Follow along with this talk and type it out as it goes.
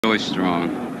Really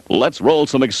strong. Let's roll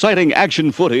some exciting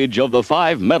action footage of the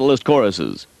 5 medalist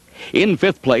choruses. In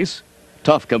 5th place,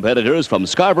 tough competitors from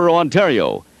Scarborough,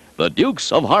 Ontario, the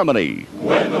Dukes of Harmony.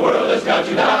 When the world has got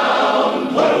you down,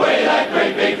 put away that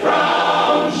great big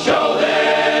frown. Show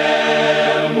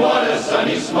them what a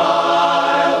sunny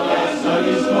smile, yes,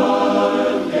 sunny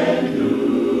smile can do.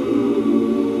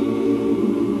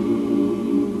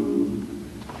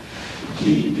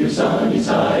 Keep your sunny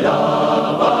side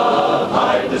up,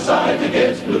 hide the side that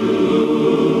gets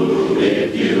blue.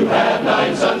 If you have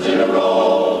 9 suns in a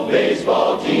row,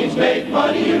 baseball teams make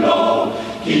money, you know.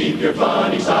 Keep your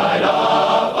funny side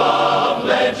up,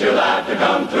 let your laughter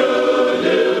come through.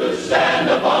 Do stand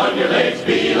up on your legs,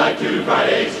 be like 2 fried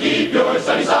eggs. Keep your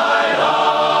sunny side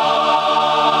up.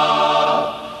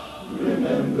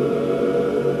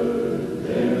 Remember,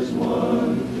 there's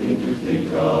one thing to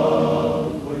think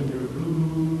of when you're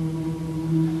blue,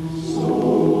 so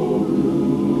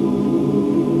blue.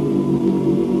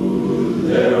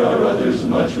 There are others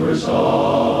much worse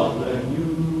off than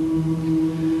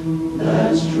you.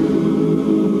 That's true.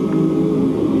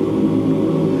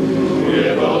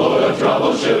 If a load of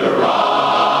trouble should arise,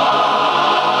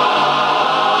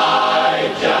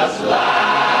 just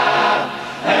laugh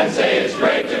and say it's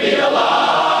great to be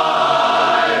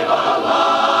alive, alive.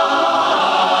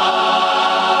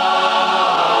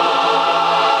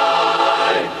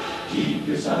 Keep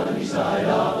your sunny side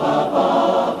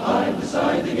up, hide the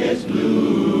side that gets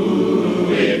blue.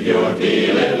 If you're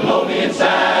feeling lonely and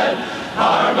sad,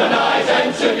 harmonize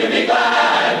and soon you'll be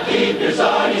glad. Keep your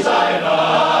sunny side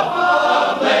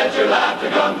up, let your laughter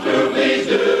come through. Please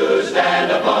do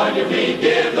stand up on your feet,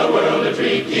 give the world a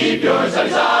treat. Keep your sunny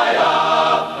side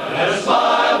up, let a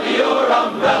smile be your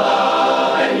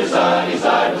umbrella, and your sunny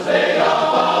side will stay up,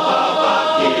 up, up,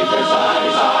 up. Keep your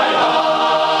sunny side up.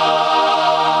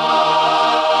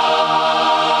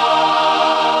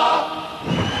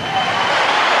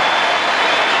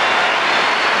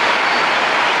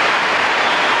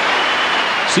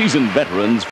 Seasoned veterans